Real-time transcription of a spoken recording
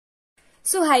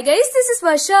So hi guys, this is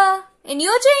Varsha and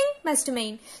you're joining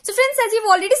Mastermind. So friends, as you've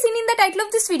already seen in the title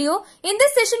of this video, in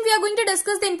this session we are going to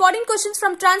discuss the important questions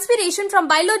from Transpiration from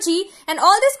biology, and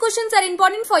all these questions are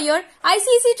important for your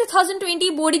Icse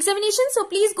 2020 board examination. So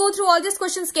please go through all these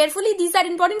questions carefully. These are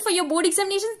important for your board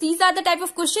examinations. These are the type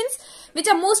of questions which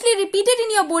are mostly repeated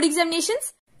in your board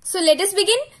examinations. So let us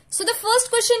begin. So the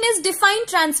first question is define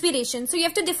transpiration. So you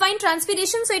have to define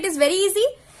transpiration. So it is very easy.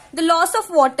 The loss of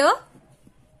water.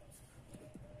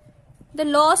 The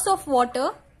loss of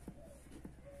water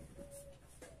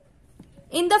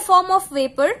in the form of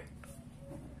vapor,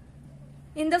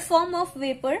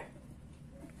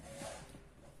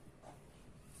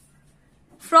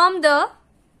 from the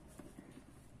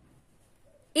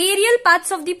aerial parts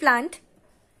of the plant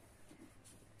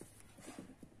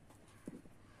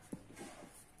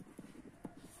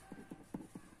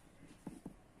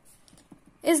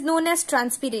is known as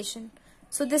transpiration.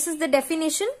 So this is the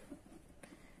definition.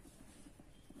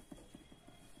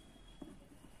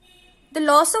 The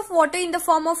loss of water in the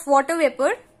form of water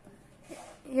vapor,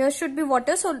 here should be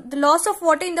water, so the loss of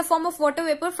water in the form of water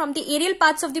vapor from the aerial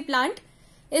parts of the plant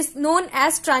is known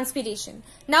as transpiration.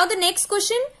 Now the next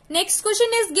question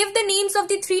is give the names of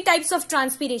the three types of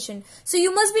transpiration. So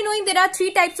you must be knowing there are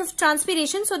three types of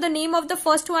transpiration. So the name of the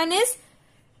first one is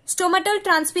stomatal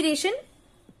transpiration.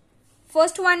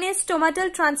 First one is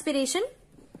stomatal transpiration.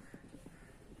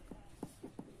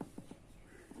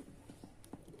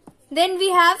 Then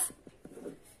we have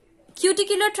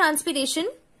cuticular transpiration,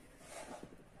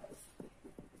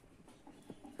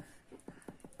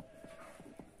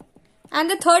 and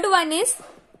the third one is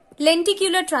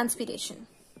lenticular transpiration.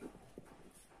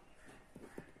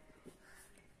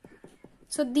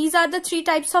 So these are the three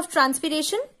types of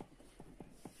transpiration.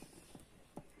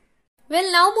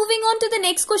 Well, now moving on to the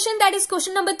next question, that is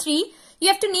question number 3. You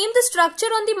have to name the structure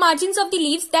on the margins of the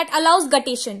leaves that allows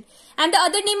guttation, and the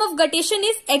other name of guttation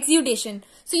is exudation.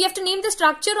 So you have to name the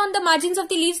structure on the margins of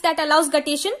the leaves that allows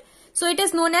guttation. So it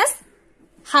is known as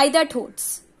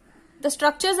hydatodes. The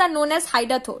structures are known as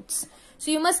hydatodes.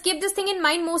 So you must keep this thing in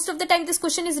mind. Most of the time this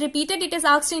question is repeated. It is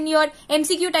asked in your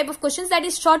MCQ type of questions, that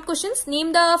is short questions.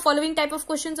 Name the following type of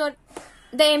questions or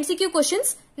the MCQ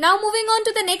questions. Now moving on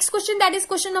to the next question, that is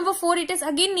question number 4. It is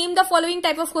again name the following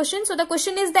type of question. So the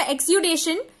question is the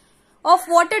exudation of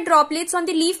water droplets on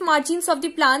the leaf margins of the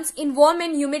plants in warm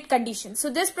and humid conditions.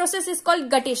 So this process is called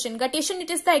guttation. Guttation,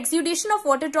 it is the exudation of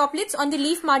water droplets on the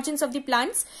leaf margins of the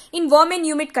plants in warm and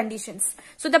humid conditions.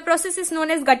 So the process is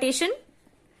known as guttation,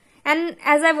 and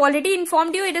as I've already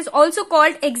informed you, it is also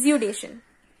called exudation.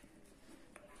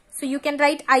 So you can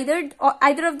write either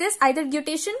of this, either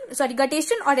guttation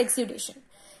or exudation.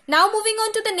 Now moving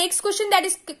on to the next question, that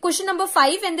is question number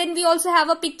 5, and then we also have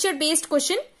a picture based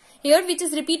question here which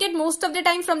is repeated most of the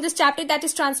time from this chapter, that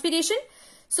is transpiration.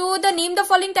 So the name the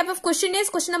following type of question is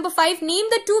question number 5. Name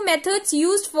the two methods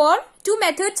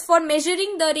for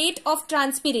measuring the rate of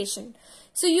transpiration.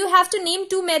 So you have to name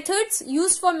two methods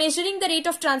used for measuring the rate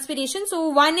of transpiration. So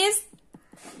one is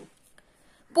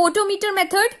potometer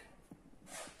method.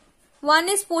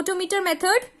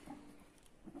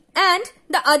 And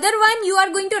the other one you are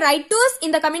going to write to us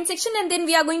in the comment section, and then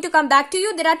we are going to come back to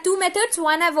you. There are two methods.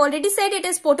 One I've already said, it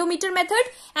is potometer method,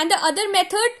 and the other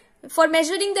method for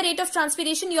measuring the rate of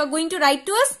transpiration you are going to write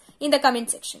to us in the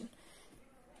comment section.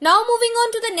 Now moving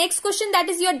on to the next question, that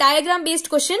is your diagram based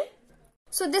question.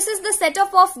 So this is the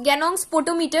setup of Ganong's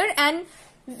potometer, and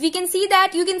you can see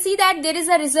that there is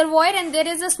a reservoir and there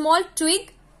is a small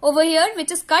twig over here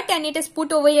which is cut and it is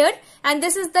put over here, and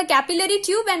this is the capillary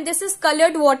tube, and this is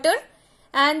colored water,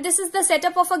 and this is the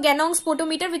setup of a Ganong's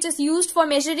potometer which is used for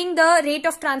measuring the rate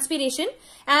of transpiration.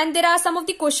 And there are some of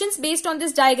the questions based on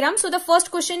this diagram. So the first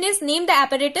question is name the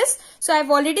apparatus. So I have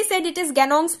already said it is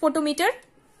Ganong's potometer.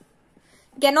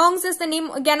 Ganong is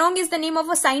the name of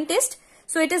a scientist.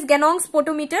 So it is Ganong's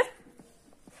potometer.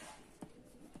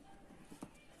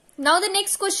 Now the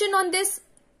next question on this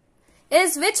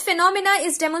is which phenomena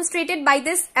is demonstrated by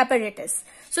this apparatus.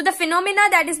 So the phenomena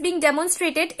that is being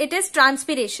demonstrated, it is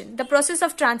transpiration, the process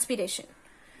of transpiration.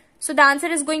 So the answer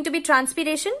is going to be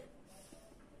transpiration.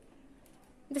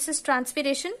 This is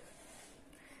transpiration.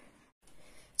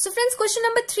 So friends, question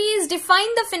number 3 is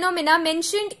define the phenomena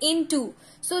mentioned in 2.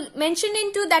 So mentioned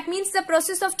in 2, that means the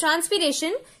process of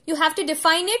transpiration. You have to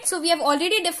define it. So we have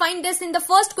already defined this in the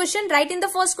first question, right in the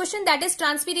first question, that is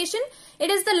transpiration.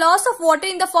 It is the loss of water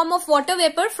in the form of water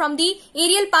vapor from the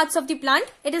aerial parts of the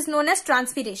plant. It is known as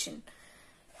transpiration.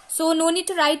 So no need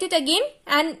to write it again.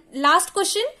 And last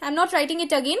question, I am not writing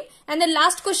it again. And the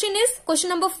last question is question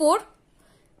number 4.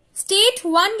 State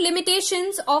one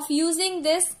limitations of using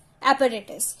this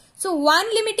apparatus. So one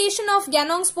limitation of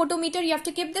Ganong's photometer, you have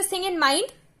to keep this thing in mind.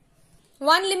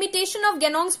 One limitation of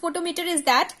Ganong's photometer is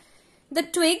that the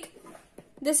twig,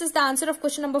 this is the answer of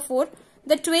question number 4,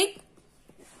 the twig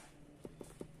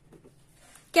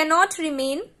cannot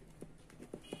remain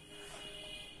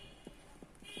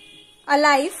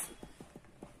alive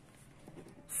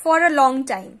for a long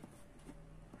time.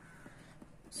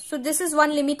 So this is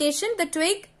one limitation. The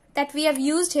twig that we have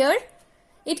used here,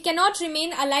 it cannot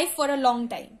remain alive for a long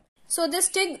time. So this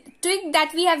twig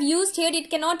that we have used here, it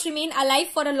cannot remain alive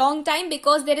for a long time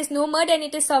because there is no mud and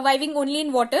it is surviving only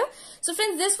in water. So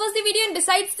friends, this was the video, and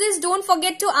besides this, don't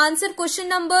forget to answer question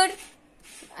number,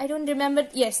 I don't remember,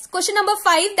 yes, question number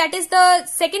 5, that is the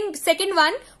second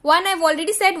one. One I've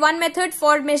already said, one method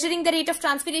for measuring the rate of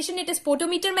transpiration, it is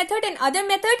photometer method, and other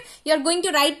method you are going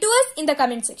to write to us in the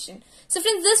comment section. So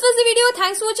friends, this was the video.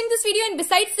 Thanks for watching this video, and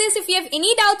besides this, if you have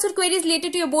any doubts or queries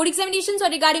related to your board examinations or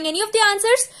regarding any of the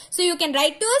answers, so you can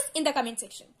write to us in the comment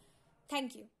section.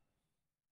 Thank you.